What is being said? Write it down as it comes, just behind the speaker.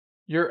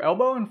Your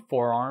elbow and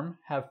forearm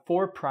have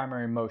four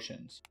primary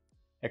motions: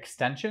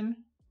 extension,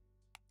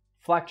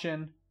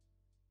 flexion,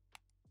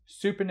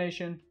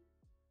 supination,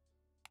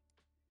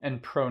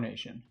 and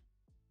pronation.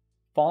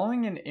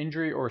 Following an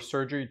injury or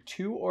surgery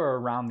to or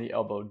around the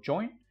elbow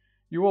joint,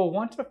 you will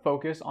want to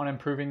focus on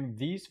improving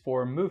these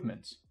four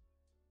movements.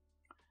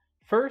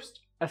 First,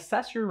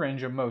 assess your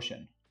range of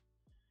motion.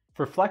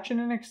 For flexion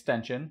and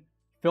extension,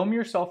 film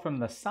yourself from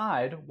the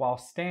side while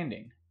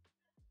standing.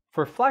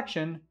 For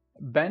flexion,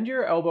 bend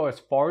your elbow as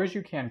far as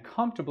you can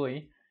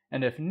comfortably,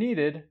 and if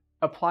needed,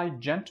 apply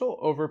gentle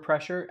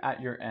overpressure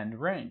at your end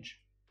range.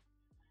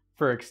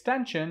 For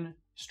extension,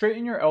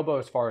 straighten your elbow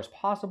as far as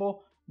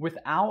possible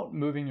without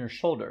moving your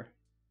shoulder.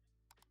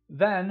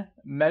 Then,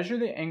 measure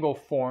the angle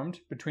formed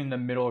between the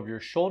middle of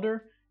your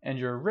shoulder and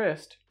your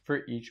wrist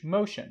for each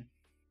motion.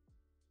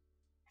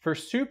 For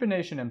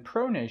supination and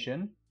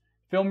pronation,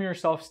 film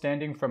yourself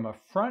standing from a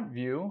front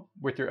view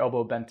with your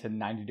elbow bent to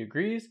 90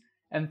 degrees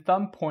and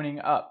thumb pointing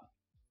up.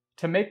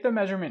 To make the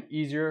measurement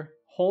easier,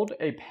 hold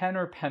a pen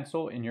or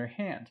pencil in your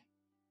hand.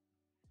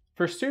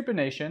 For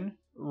supination,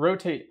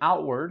 rotate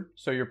outward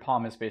so your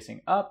palm is facing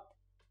up,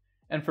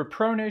 and for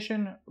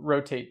pronation,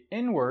 rotate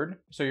inward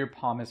so your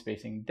palm is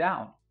facing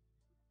down.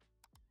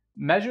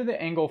 Measure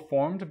the angle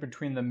formed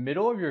between the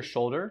middle of your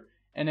shoulder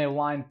and a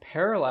line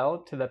parallel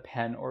to the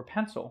pen or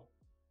pencil.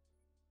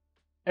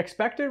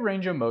 Expected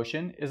range of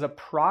motion is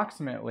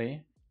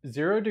approximately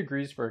 0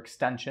 degrees for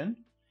extension,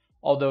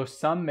 although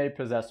some may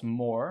possess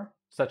more,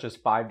 such as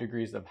 5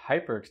 degrees of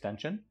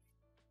hyperextension,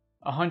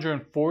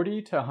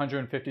 140 to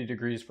 150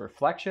 degrees for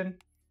flexion,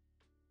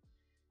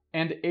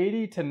 and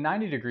 80 to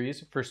 90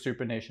 degrees for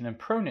supination and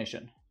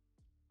pronation.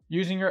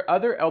 Using your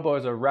other elbow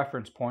as a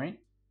reference point,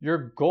 your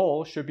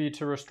goal should be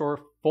to restore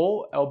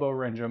full elbow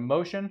range of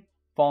motion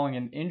following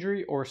an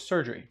injury or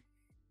surgery.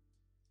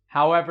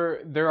 However,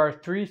 there are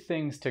three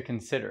things to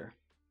consider.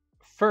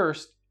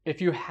 First,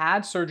 if you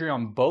had surgery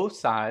on both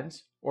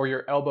sides, or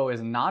your elbow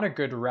is not a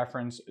good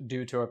reference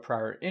due to a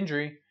prior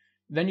injury,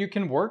 then you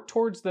can work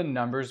towards the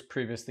numbers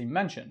previously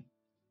mentioned.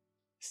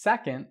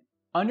 Second,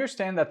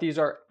 understand that these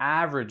are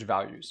average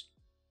values.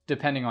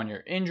 Depending on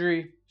your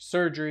injury,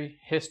 surgery,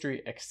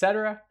 history,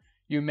 etc.,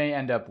 you may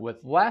end up with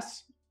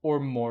less or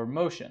more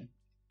motion.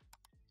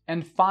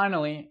 And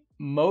finally,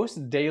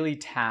 most daily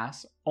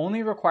tasks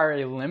only require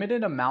a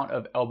limited amount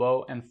of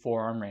elbow and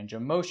forearm range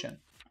of motion.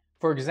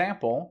 For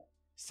example,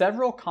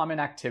 several common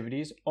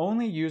activities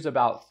only use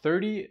about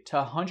 30 to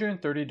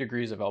 130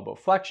 degrees of elbow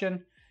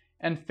flexion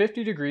and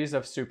 50 degrees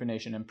of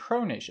supination and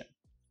pronation.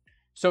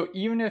 So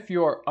even if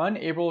you are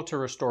unable to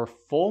restore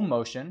full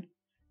motion,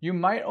 you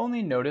might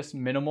only notice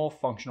minimal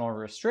functional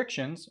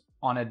restrictions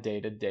on a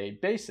day-to-day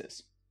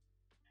basis.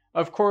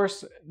 Of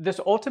course, this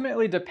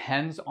ultimately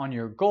depends on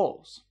your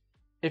goals.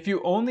 If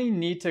you only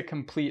need to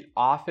complete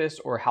office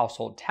or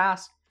household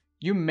tasks,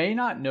 you may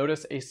not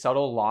notice a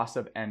subtle loss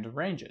of end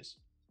ranges.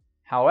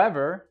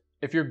 However,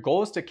 if your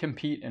goal is to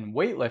compete in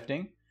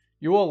weightlifting,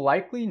 you will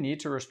likely need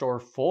to restore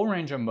full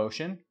range of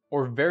motion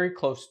or very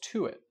close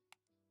to it.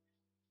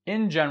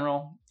 In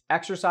general,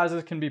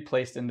 exercises can be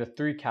placed into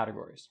three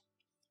categories: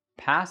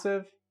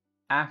 passive,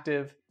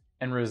 active,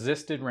 and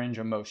resisted range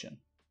of motion.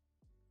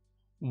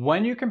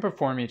 When you can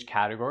perform each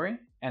category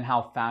and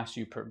how fast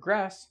you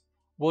progress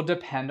will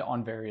depend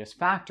on various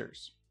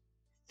factors.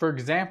 For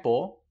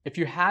example, if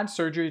you had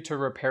surgery to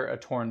repair a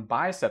torn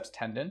biceps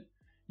tendon,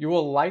 you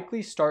will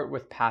likely start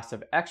with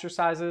passive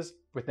exercises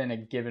within a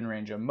given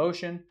range of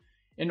motion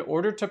in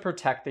order to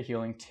protect the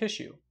healing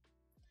tissue.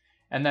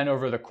 And then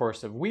over the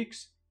course of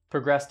weeks,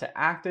 progress to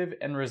active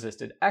and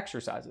resisted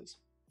exercises.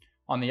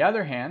 On the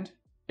other hand,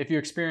 if you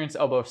experience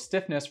elbow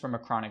stiffness from a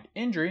chronic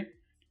injury,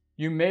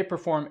 you may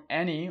perform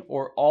any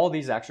or all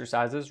these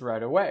exercises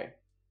right away.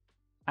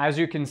 As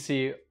you can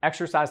see,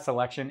 exercise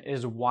selection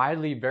is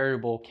widely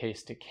variable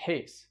case to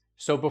case.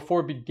 So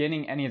before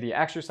beginning any of the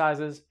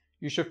exercises,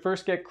 you should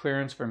first get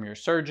clearance from your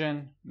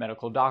surgeon,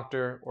 medical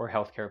doctor, or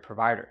healthcare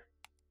provider.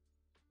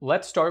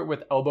 Let's start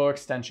with elbow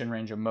extension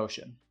range of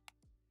motion.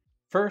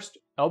 First,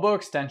 elbow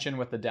extension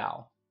with the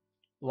dowel.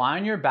 Lie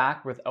on your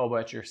back with elbow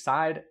at your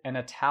side and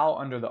a towel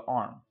under the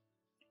arm.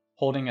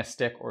 Holding a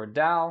stick or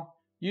dowel,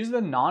 use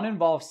the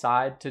non-involved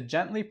side to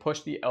gently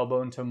push the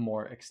elbow into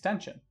more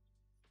extension.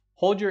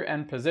 Hold your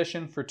end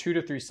position for 2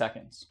 to 3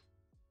 seconds.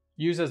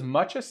 Use as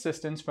much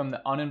assistance from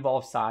the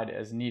uninvolved side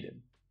as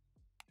needed.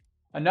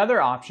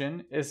 Another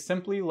option is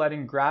simply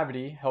letting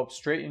gravity help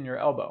straighten your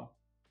elbow.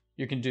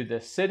 You can do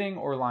this sitting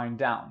or lying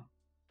down.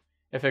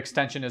 If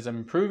extension is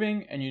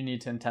improving and you need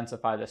to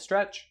intensify the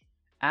stretch,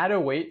 add a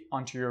weight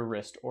onto your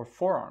wrist or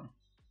forearm.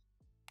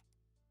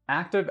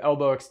 Active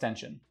elbow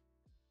extension.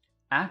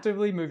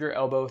 Actively move your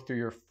elbow through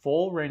your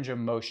full range of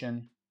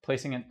motion,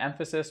 placing an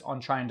emphasis on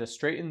trying to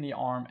straighten the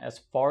arm as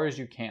far as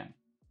you can.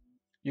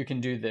 You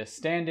can do this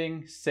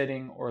standing,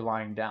 sitting, or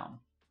lying down.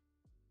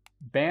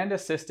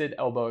 Band-assisted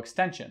elbow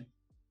extension.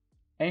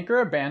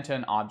 Anchor a band to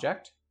an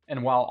object,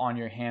 and while on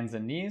your hands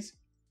and knees,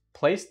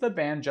 place the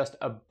band just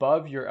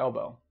above your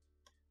elbow.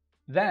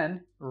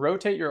 Then,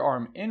 rotate your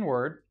arm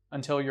inward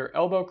until your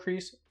elbow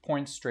crease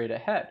points straight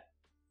ahead.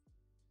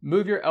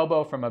 Move your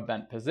elbow from a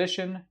bent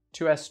position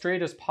to as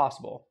straight as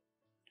possible.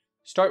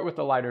 Start with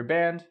a lighter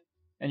band,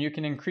 and you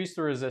can increase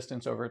the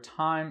resistance over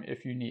time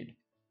if you need.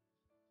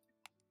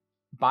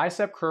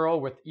 Bicep curl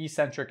with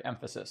eccentric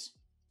emphasis.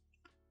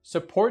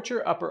 Support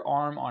your upper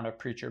arm on a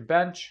preacher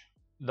bench,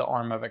 the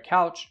arm of a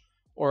couch,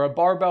 or a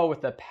barbell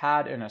with a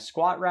pad in a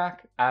squat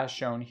rack as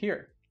shown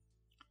here.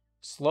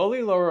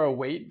 Slowly lower a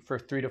weight for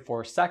 3 to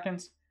 4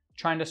 seconds,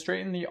 trying to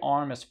straighten the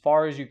arm as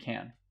far as you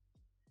can.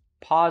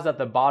 Pause at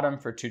the bottom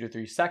for 2 to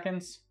 3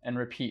 seconds and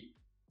repeat.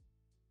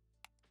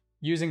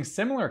 Using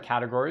similar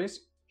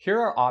categories, here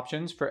are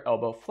options for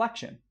elbow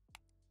flexion.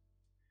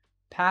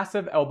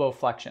 Passive elbow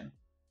flexion.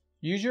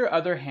 Use your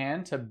other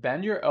hand to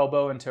bend your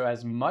elbow into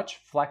as much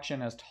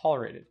flexion as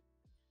tolerated.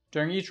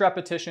 During each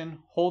repetition,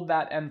 hold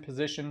that end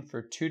position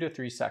for 2 to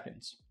 3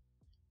 seconds.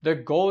 The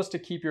goal is to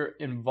keep your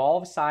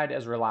involved side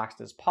as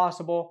relaxed as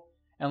possible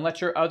and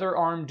let your other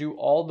arm do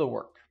all the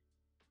work.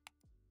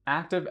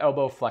 Active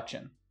elbow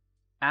flexion.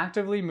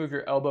 Actively move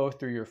your elbow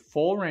through your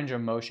full range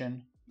of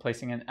motion,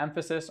 placing an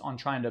emphasis on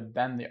trying to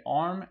bend the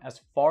arm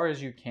as far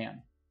as you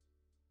can.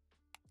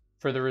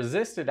 For the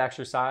resisted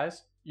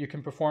exercise, you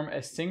can perform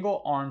a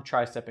single arm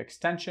tricep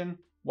extension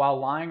while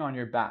lying on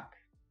your back.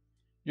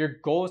 Your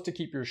goal is to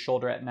keep your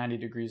shoulder at 90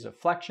 degrees of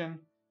flexion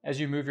as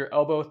you move your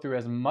elbow through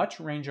as much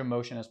range of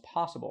motion as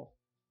possible.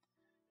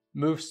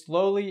 Move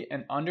slowly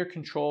and under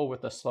control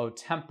with a slow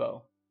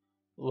tempo,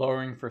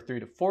 lowering for 3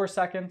 to 4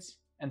 seconds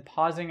and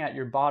pausing at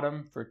your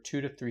bottom for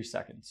 2 to 3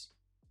 seconds.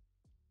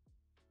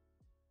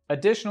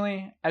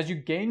 Additionally, as you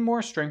gain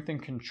more strength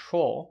and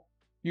control,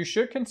 you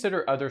should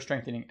consider other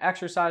strengthening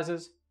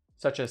exercises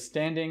such as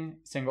standing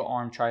single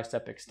arm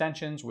tricep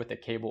extensions with a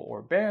cable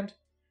or band,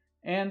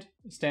 and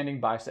standing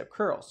bicep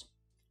curls.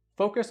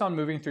 Focus on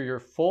moving through your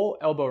full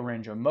elbow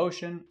range of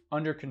motion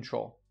under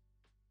control.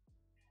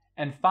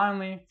 And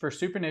finally, for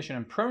supination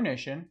and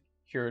pronation,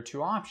 here are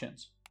 2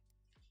 options.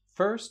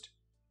 First,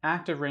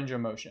 active range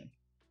of motion.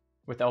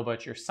 With elbow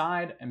at your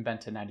side and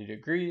bent to 90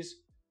 degrees,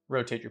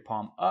 rotate your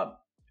palm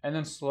up, and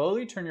then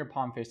slowly turn your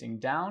palm facing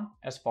down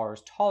as far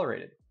as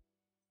tolerated.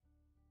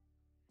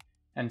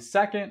 And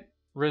second,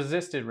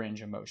 resisted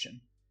range of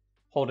motion.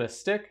 Hold a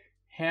stick,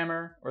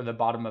 hammer, or the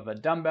bottom of a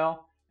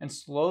dumbbell and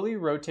slowly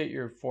rotate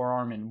your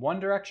forearm in one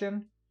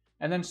direction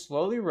and then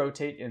slowly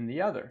rotate in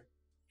the other.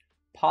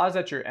 Pause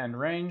at your end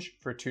range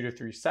for 2 to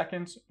 3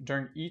 seconds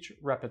during each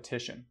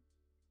repetition.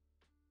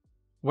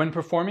 When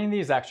performing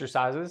these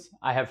exercises,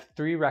 I have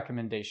 3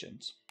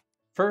 recommendations.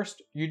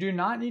 First, you do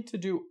not need to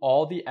do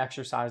all the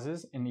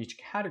exercises in each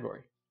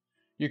category.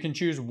 You can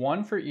choose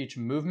one for each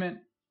movement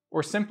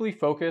or simply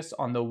focus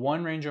on the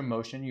one range of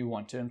motion you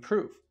want to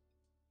improve.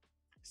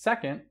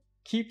 Second,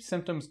 keep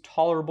symptoms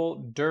tolerable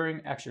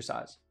during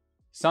exercise.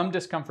 Some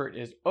discomfort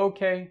is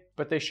okay,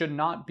 but they should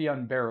not be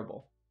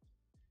unbearable.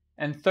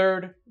 And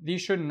third,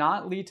 these should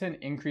not lead to an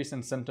increase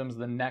in symptoms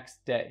the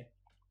next day.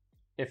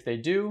 If they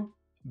do,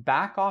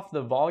 back off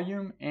the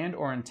volume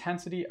and/or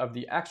intensity of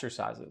the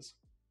exercises.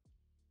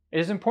 It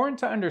is important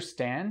to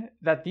understand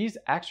that these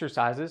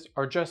exercises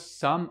are just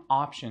some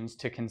options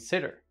to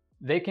consider.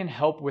 They can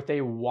help with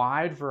a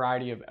wide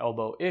variety of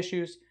elbow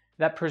issues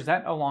that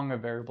present along a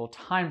variable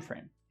time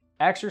frame.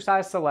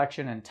 Exercise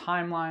selection and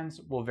timelines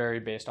will vary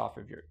based off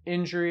of your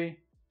injury,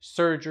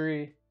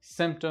 surgery,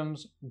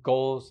 symptoms,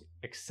 goals,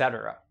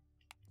 etc.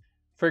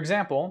 For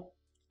example,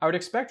 I would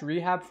expect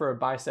rehab for a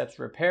biceps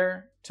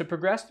repair to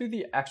progress through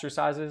the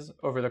exercises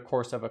over the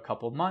course of a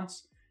couple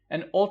months,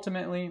 and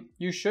ultimately,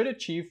 you should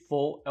achieve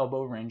full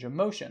elbow range of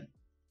motion.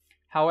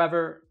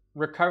 However,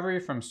 recovery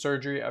from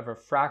surgery of a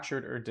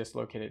fractured or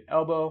dislocated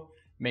elbow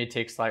may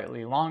take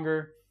slightly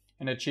longer,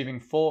 and achieving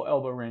full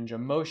elbow range of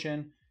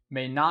motion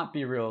may not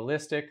be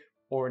realistic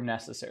or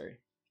necessary.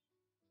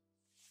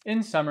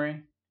 In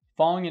summary,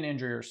 following an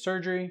injury or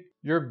surgery,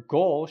 your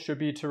goal should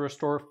be to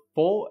restore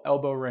full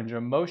elbow range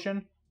of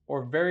motion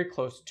or very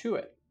close to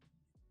it.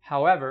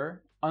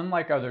 However,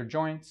 unlike other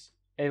joints,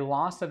 a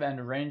loss of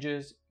end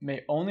ranges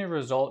may only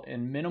result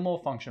in minimal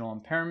functional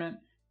impairment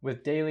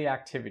with daily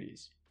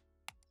activities.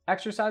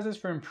 Exercises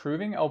for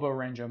improving elbow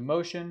range of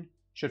motion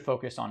should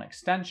focus on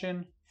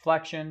extension,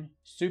 flexion,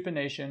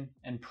 supination,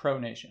 and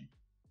pronation.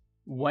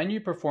 When you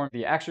perform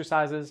the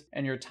exercises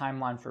and your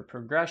timeline for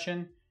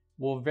progression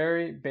will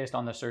vary based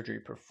on the surgery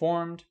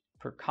performed,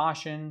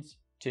 precautions,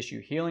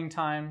 tissue healing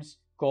times,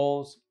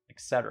 goals,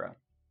 etc.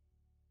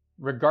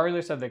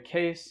 Regardless of the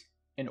case,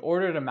 in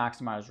order to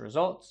maximize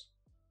results,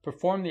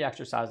 perform the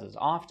exercises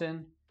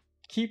often,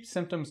 keep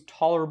symptoms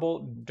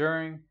tolerable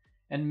during,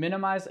 and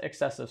minimize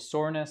excessive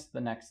soreness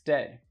the next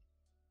day.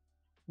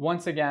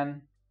 Once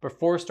again,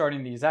 before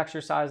starting these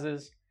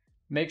exercises,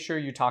 make sure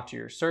you talk to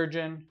your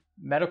surgeon,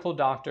 medical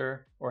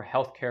doctor, or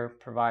healthcare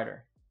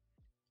provider.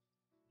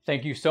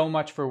 Thank you so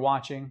much for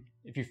watching.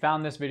 If you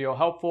found this video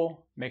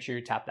helpful, make sure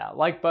you tap that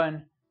like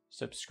button,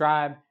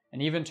 subscribe,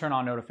 and even turn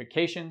on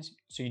notifications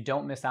so you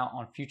don't miss out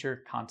on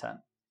future content.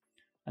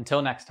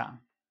 Until next time.